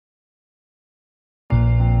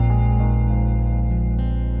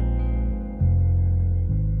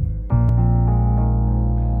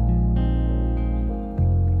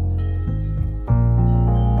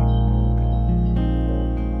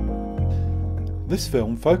This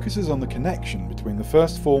film focuses on the connection between the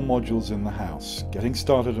first 4 modules in the house, getting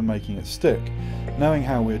started and making it stick, knowing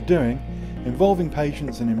how we're doing, involving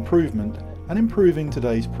patients in improvement, and improving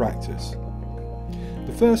today's practice.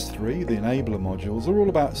 The first 3, the enabler modules, are all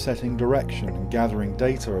about setting direction and gathering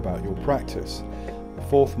data about your practice. The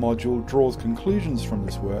 4th module draws conclusions from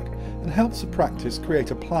this work and helps the practice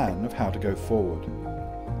create a plan of how to go forward.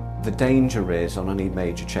 The danger is on any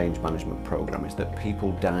major change management program is that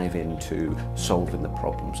people dive into solving the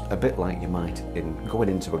problems, a bit like you might in going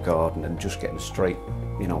into a garden and just getting straight,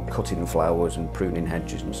 cutting flowers and pruning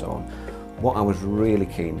hedges and so on. What I was really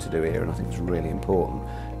keen to do here, and I think it's really important,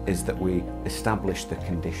 is that we establish the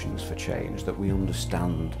conditions for change, that we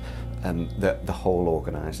understand the whole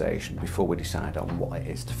organisation before we decide on what it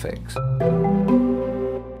is to fix.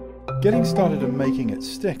 Getting started and making it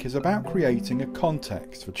stick is about creating a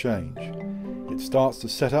context for change. It starts to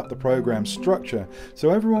set up the programme structure so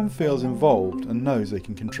everyone feels involved and knows they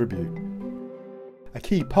can contribute. A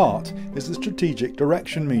key part is the strategic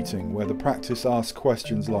direction meeting, where the practice asks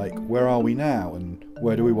questions like, where are we now and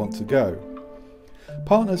where do we want to go?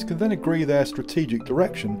 Partners can then agree their strategic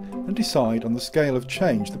direction and decide on the scale of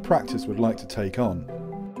change the practice would like to take on.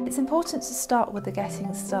 It's important to start with the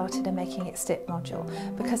Getting Started and Making It Stick module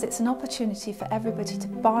because it's an opportunity for everybody to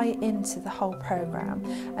buy into the whole programme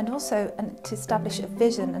and also to establish a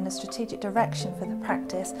vision and a strategic direction for the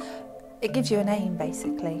practice. It gives you an aim,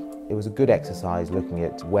 basically. It was a good exercise looking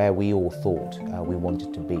at where we all thought we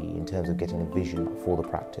wanted to be in terms of getting a vision for the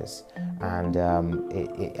practice, and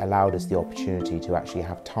it allowed us the opportunity to actually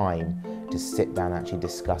have time to sit down and actually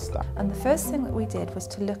discuss that. And the first thing that we did was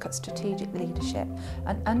to look at strategic leadership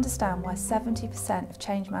and understand why 70% of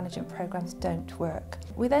change management programs don't work.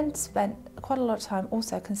 We then spent quite a lot of time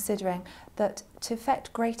also considering that to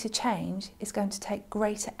effect greater change is going to take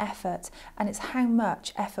greater effort, and it's how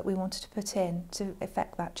much effort we wanted to put in to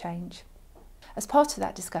effect that change. As part of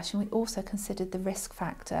that discussion, we also considered the risk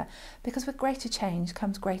factor, because with greater change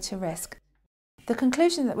comes greater risk. The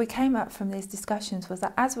conclusion that we came up from these discussions was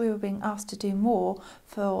that as we were being asked to do more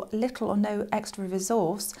for little or no extra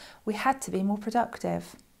resource, we had to be more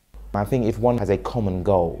productive. I think if one has a common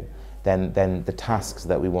goal, then the tasks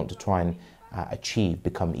that we want to try and achieve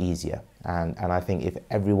become easier. And I think if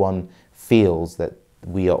everyone feels that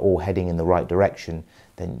we are all heading in the right direction,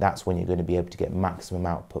 then that's when you're going to be able to get maximum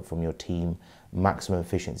output from your team, maximum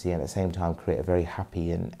efficiency, and at the same time create a very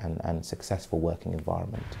happy and successful working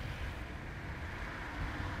environment.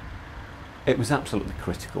 It was absolutely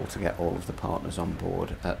critical to get all of the partners on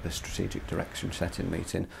board at the strategic direction setting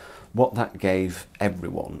meeting. What that gave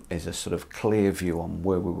everyone is a sort of clear view on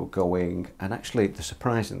where we were going, and actually the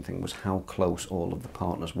surprising thing was how close all of the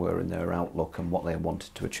partners were in their outlook and what they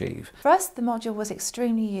wanted to achieve. For us, the module was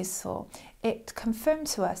extremely useful. It confirmed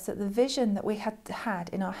to us that the vision that we had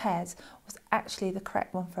in our heads was actually the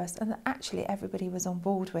correct one for us, and that actually everybody was on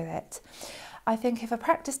board with it. I think if a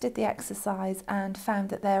practice did the exercise and found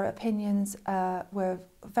that their opinions were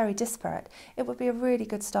very disparate, it would be a really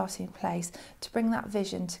good starting place to bring that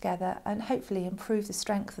vision together and hopefully improve the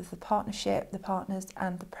strength of the partnership, the partners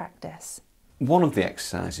and the practice. One of the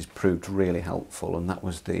exercises proved really helpful, and that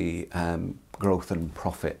was the growth and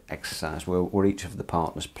profit exercise, where each of the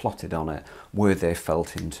partners plotted on it where they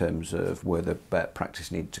felt in terms of where the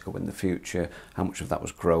practice needed to go in the future, how much of that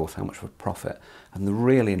was growth, how much was profit. And the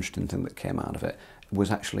really interesting thing that came out of it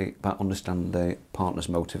was actually about understanding the partners'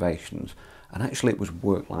 motivations. And actually it was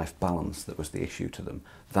work-life balance that was the issue to them.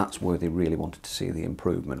 That's where they really wanted to see the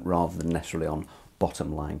improvement rather than necessarily on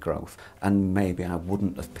bottom line growth. And maybe I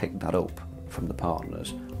wouldn't have picked that up from the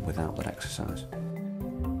partners without that exercise.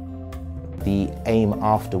 The aim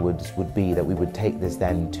afterwards would be that we would take this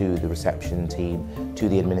then to the reception team, to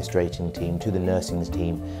the administrating team, to the nursing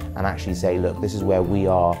team, and actually say, look, this is where we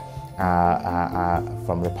are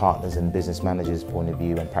from the partners and business managers' point of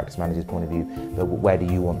view and practice managers' point of view, but where do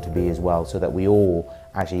you want to be as well, so that we all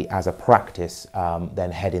actually as a practice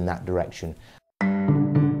then head in that direction.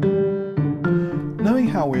 Knowing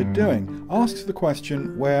how we're doing asks the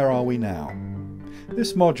question, where are we now?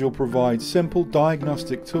 This module provides simple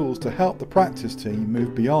diagnostic tools to help the practice team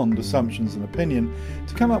move beyond assumptions and opinion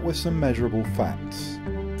to come up with some measurable facts.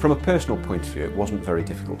 From a personal point of view, it wasn't very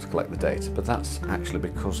difficult to collect the data, but that's actually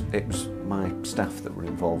because it was my staff that were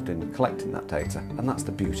involved in collecting that data, and that's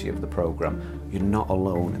the beauty of the programme. You're not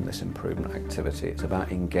alone in this improvement activity. It's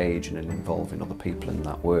about engaging and involving other people in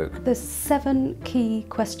that work. There's 7 key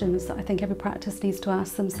questions that I think every practice needs to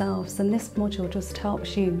ask themselves, and this module just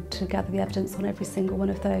helps you to gather the evidence on every single one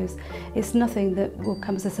of those. It's nothing that will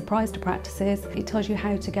come as a surprise to practices. It tells you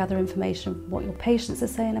how to gather information, what your patients are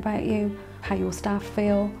saying about you, how your staff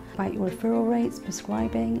feel, about your referral rates,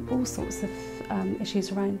 prescribing, all sorts of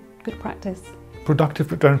issues around good practice. Productive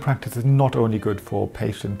general practice is not only good for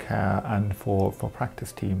patient care and for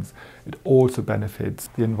practice teams, it also benefits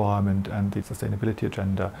the environment and the sustainability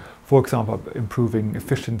agenda. For example, improving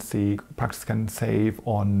efficiency, practice can save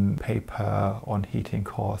on paper, on heating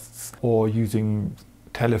costs, or using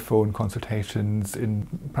telephone consultations in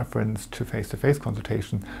preference to face-to-face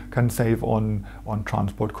consultation can save on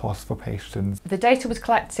transport costs for patients. The data was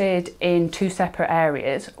collected in two separate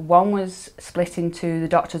areas. One was split into the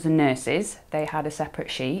doctors and nurses, they had a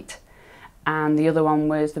separate sheet, and the other one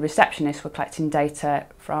was the receptionists were collecting data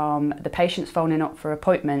from the patients phoning up for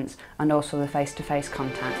appointments and also the face-to-face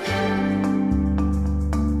contact.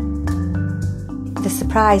 The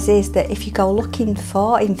surprise is that if you go looking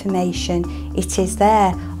for information, it is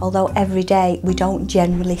there, although every day we don't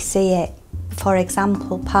generally see it. For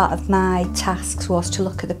example, part of my tasks was to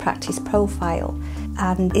look at the practice profile,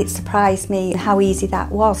 and it surprised me how easy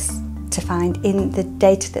that was to find in the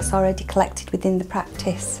data that's already collected within the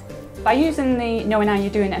practice. By using the Knowing How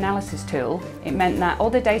You're Doing analysis tool, it meant that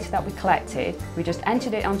all the data that we collected, we just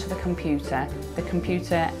entered it onto the computer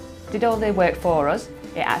did all the work for us,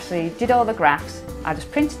 it actually did all the graphs, I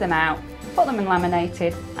just printed them out, put them in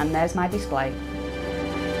laminated, and there's my display.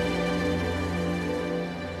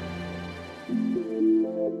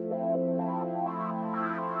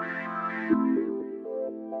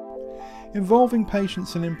 Involving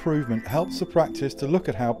patients in improvement helps the practice to look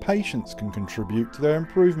at how patients can contribute to their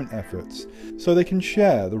improvement efforts, so they can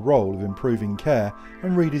share the role of improving care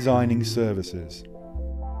and redesigning services.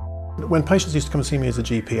 When patients used to come and see me as a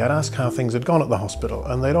GP, I'd ask how things had gone at the hospital,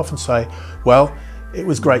 and they'd often say, well, it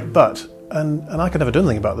was great, but, and I could never do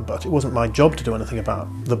anything about the but. It wasn't my job to do anything about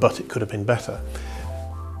the but, it could have been better.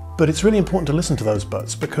 But it's really important to listen to those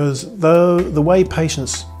buts, because the way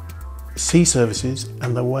patients see services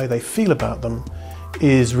and the way they feel about them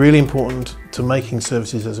is really important to making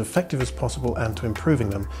services as effective as possible and to improving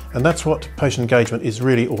them. And that's what patient engagement is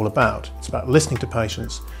really all about. It's about listening to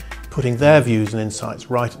patients, putting their views and insights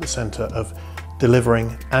right at the centre of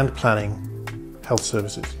delivering and planning health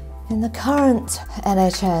services. In the current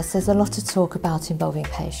NHS, there's a lot of talk about involving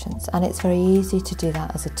patients, and it's very easy to do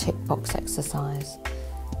that as a tick box exercise.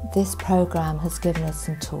 This programme has given us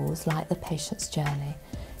some tools like the patient's journey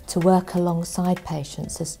to work alongside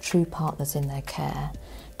patients as true partners in their care,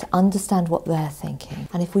 to understand what they're thinking.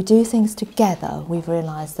 And if we do things together, we've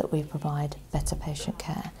realised that we provide better patient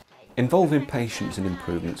care. Involving patients in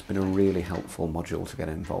improvement's been a really helpful module to get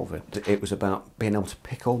involved with. It was about being able to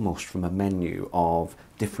pick almost from a menu of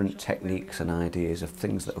different techniques and ideas of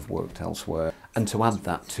things that have worked elsewhere, and to add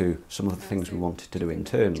that to some of the things we wanted to do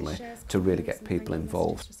internally to really get people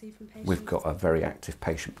involved. We've got a very active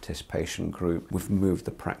patient participation group. We've moved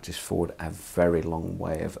the practice forward a very long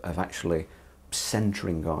way of actually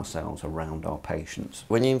centering ourselves around our patients.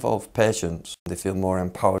 When you involve patients, they feel more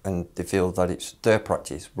empowered and they feel that it's their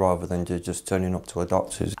practice rather than just turning up to a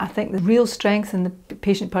doctor's. I think the real strength in the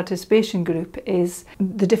patient participation group is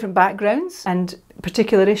the different backgrounds and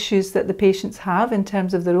particular issues that the patients have in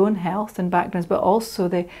terms of their own health and backgrounds, but also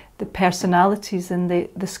the personalities and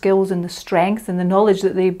the skills and the strength and the knowledge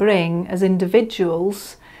that they bring as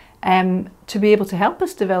individuals to be able to help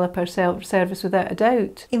us develop our service without a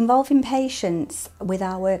doubt. Involving patients with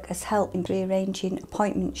our work has helped in rearranging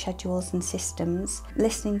appointment schedules and systems,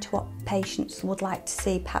 listening to what patients would like to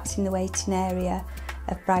see perhaps in the waiting area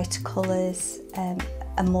of brighter colours,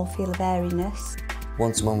 a more feel of airiness.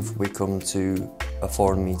 Once a month we come to a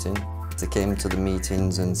forum meeting. They came to the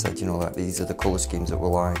meetings and said, you know, like, these are the colour schemes that we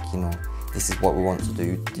like, you know, this is what we want to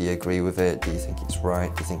do. Do you agree with it? Do you think it's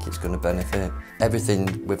right? Do you think it's going to benefit?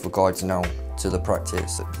 Everything with regards now to the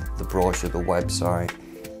practice, the brochure, the website,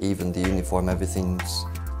 even the uniform, everything's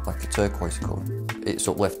like a turquoise colour. It's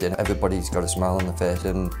uplifting. Everybody's got a smile on their face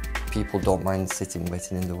and people don't mind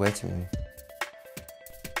waiting in the waiting room.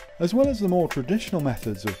 As well as the more traditional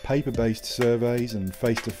methods of paper-based surveys and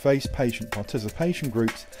face-to-face patient participation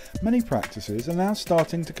groups, many practices are now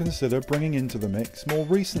starting to consider bringing into the mix more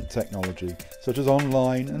recent technology, such as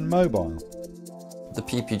online and mobile. The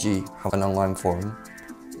PPG have an online forum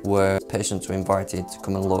where patients are invited to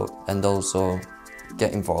come and look and also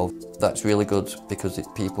get involved. That's really good because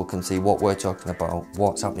people can see what we're talking about,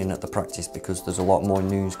 what's happening at the practice, because there's a lot more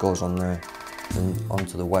news goes on there than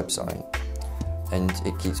onto the website. And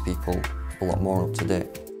it keeps people a lot more up to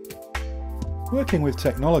date. Working with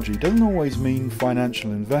technology doesn't always mean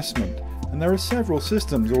financial investment, and there are several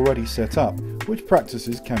systems already set up which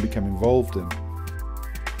practices can become involved in.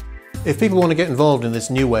 If people want to get involved in this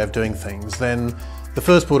new way of doing things, then The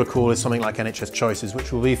first port of call is something like NHS Choices,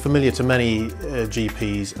 which will be familiar to many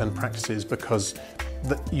GPs and practices because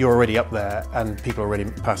you're already up there and people are already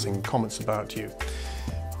passing comments about you.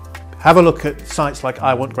 Have a look at sites like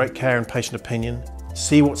I Want Great Care and Patient Opinion,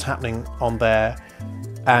 see what's happening on there,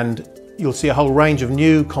 and you'll see a whole range of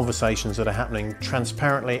new conversations that are happening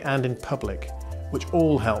transparently and in public, which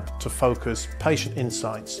all help to focus patient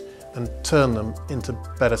insights and turn them into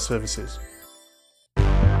better services.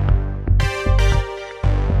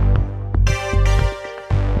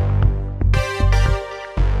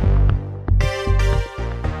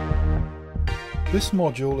 This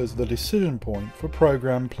module is the decision point for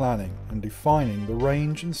programme planning and defining the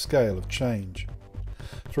range and scale of change.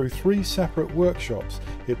 Through 3 separate workshops,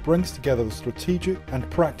 it brings together the strategic and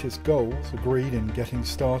practice goals agreed in getting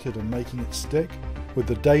started and making it stick, with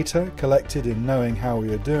the data collected in knowing how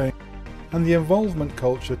we are doing, and the involvement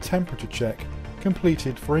culture temperature check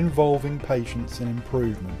completed for involving patients in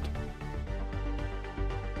improvement.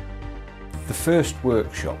 The first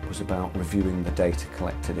workshop was about reviewing the data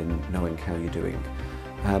collected in knowing how you're doing.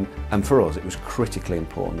 And for us it was critically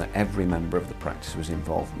important that every member of the practice was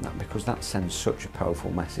involved in that, because that sends such a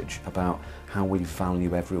powerful message about how we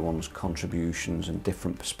value everyone's contributions and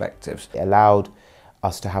different perspectives. It allowed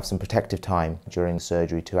us to have some protective time during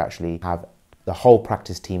surgery to actually have the whole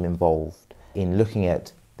practice team involved in looking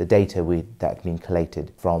at the data that had been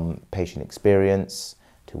collated, from patient experience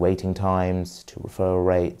to waiting times to referral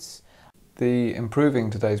rates. The Improving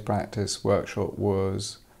Today's Practice workshop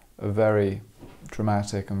was a very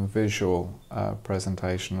dramatic and visual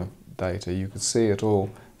presentation of data. You could see it all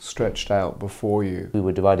stretched out before you. We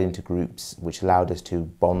were divided into groups, which allowed us to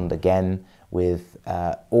bond again with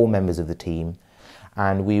all members of the team,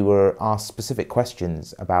 and we were asked specific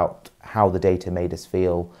questions about how the data made us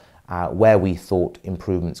feel, where we thought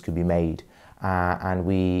improvements could be made, and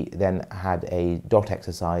we then had a dot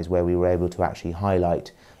exercise where we were able to actually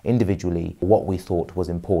highlight individually what we thought was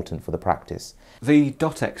important for the practice. The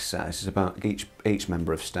dot exercise is about each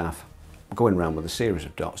member of staff going around with a series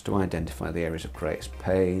of dots to identify the areas of greatest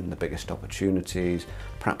pain, the biggest opportunities,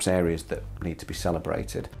 perhaps areas that need to be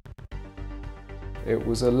celebrated. It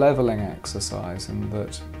was a levelling exercise in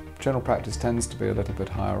that general practice tends to be a little bit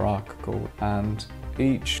hierarchical, and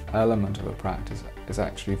each element of a practice is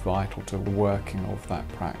actually vital to the working of that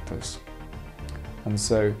practice. And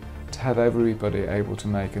so to have everybody able to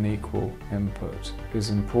make an equal input is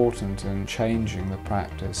important in changing the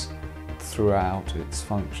practice throughout its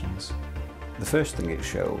functions. The first thing it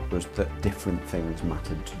showed was that different things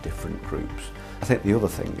mattered to different groups. I think the other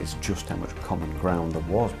thing is just how much common ground there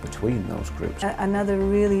was between those groups. Another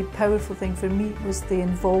really powerful thing for me was the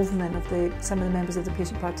involvement of some of the members of the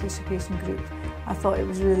patient participation group. I thought it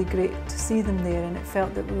was really great to see them there, and it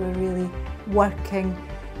felt that we were really working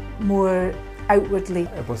more outwardly.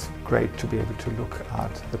 It was great to be able to look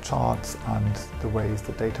at the charts and the ways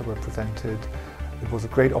the data were presented. It was a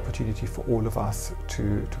great opportunity for all of us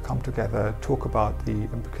to come together, talk about the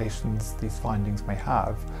implications these findings may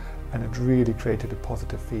have, and it really created a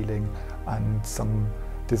positive feeling and some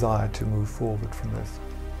desire to move forward from this.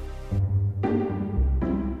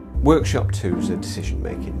 Workshop 2 is a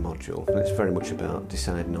decision-making module, and it's very much about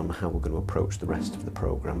deciding on how we're going to approach the rest of the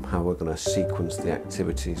programme, how we're going to sequence the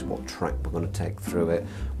activities, what track we're going to take through it,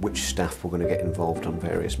 which staff we're going to get involved on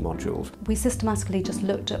various modules. We systematically just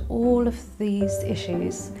looked at all of these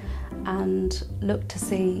issues and looked to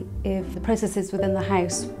see if the processes within the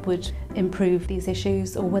house would improve these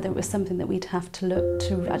issues, or whether it was something that we'd have to look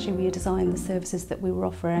to actually redesign the services that we were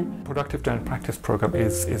offering. Productive General Practice programme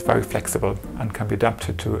is very flexible and can be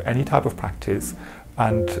adapted to any type of practice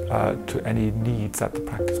and to any needs that the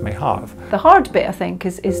practice may have. The hard bit, I think,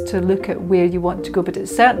 is to look at where you want to go, but it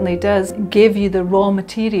certainly does give you the raw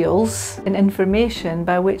materials and information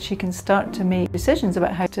by which you can start to make decisions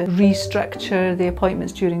about how to restructure the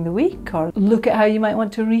appointments during the week, or look at how you might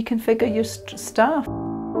want to reconfigure your staff.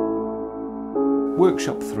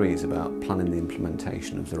 Workshop 3 is about planning the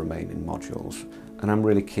implementation of the remaining modules, and I'm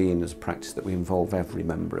really keen as a practice that we involve every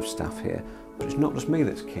member of staff here, but it's not just me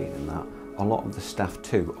that's keen in that. A lot of the staff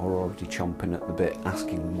too are already chomping at the bit,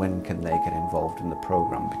 asking when can they get involved in the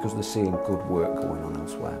programme, because they're seeing good work going on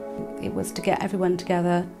elsewhere. It was to get everyone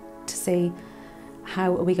together to see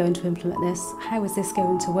how are we going to implement this, how is this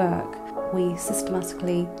going to work. We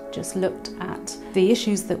systematically just looked at the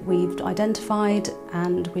issues that we've identified,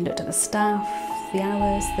 and we looked at the staff, the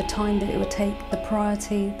hours, the time that it would take, the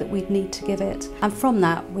priority that we'd need to give it. And from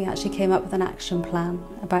that we actually came up with an action plan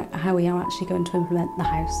about how we are actually going to implement the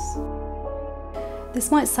house. This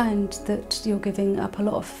might sound that you're giving up a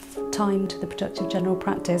lot of time to the productive general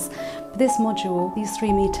practice. But this module, these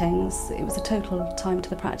 3 meetings, it was a total time to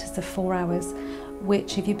the practice of 4 hours,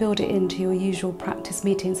 which if you build it into your usual practice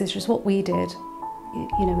meetings, it's just what we did,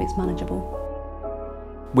 you know, it's manageable.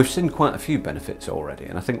 We've seen quite a few benefits already,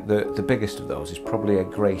 and I think the biggest of those is probably a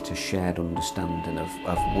greater shared understanding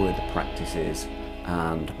of where the practice is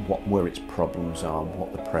and where its problems are,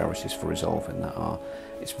 what the priorities for resolving that are.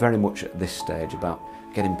 It's very much at this stage about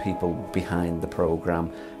getting people behind the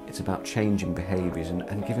programme. It's about changing behaviours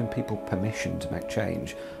and giving people permission to make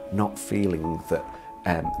change, not feeling that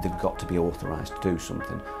they've got to be authorised to do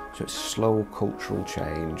something. So it's slow cultural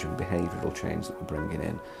change and behavioural change that we're bringing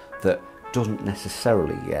in that doesn't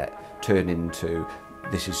necessarily yet turn into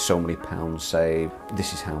this is so many pounds saved,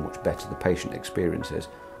 this is how much better the patient experience is,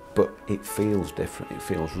 but it feels different. It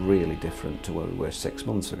feels really different to where we were 6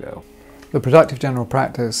 months ago. The productive general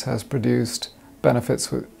practice has produced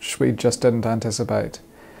benefits which we just didn't anticipate.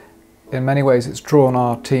 In many ways it's drawn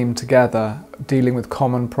our team together, dealing with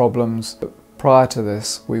common problems that prior to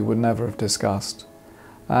this we would never have discussed.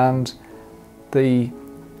 And the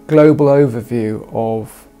global overview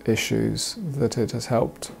of issues that it has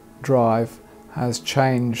helped drive has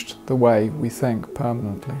changed the way we think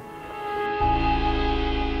permanently.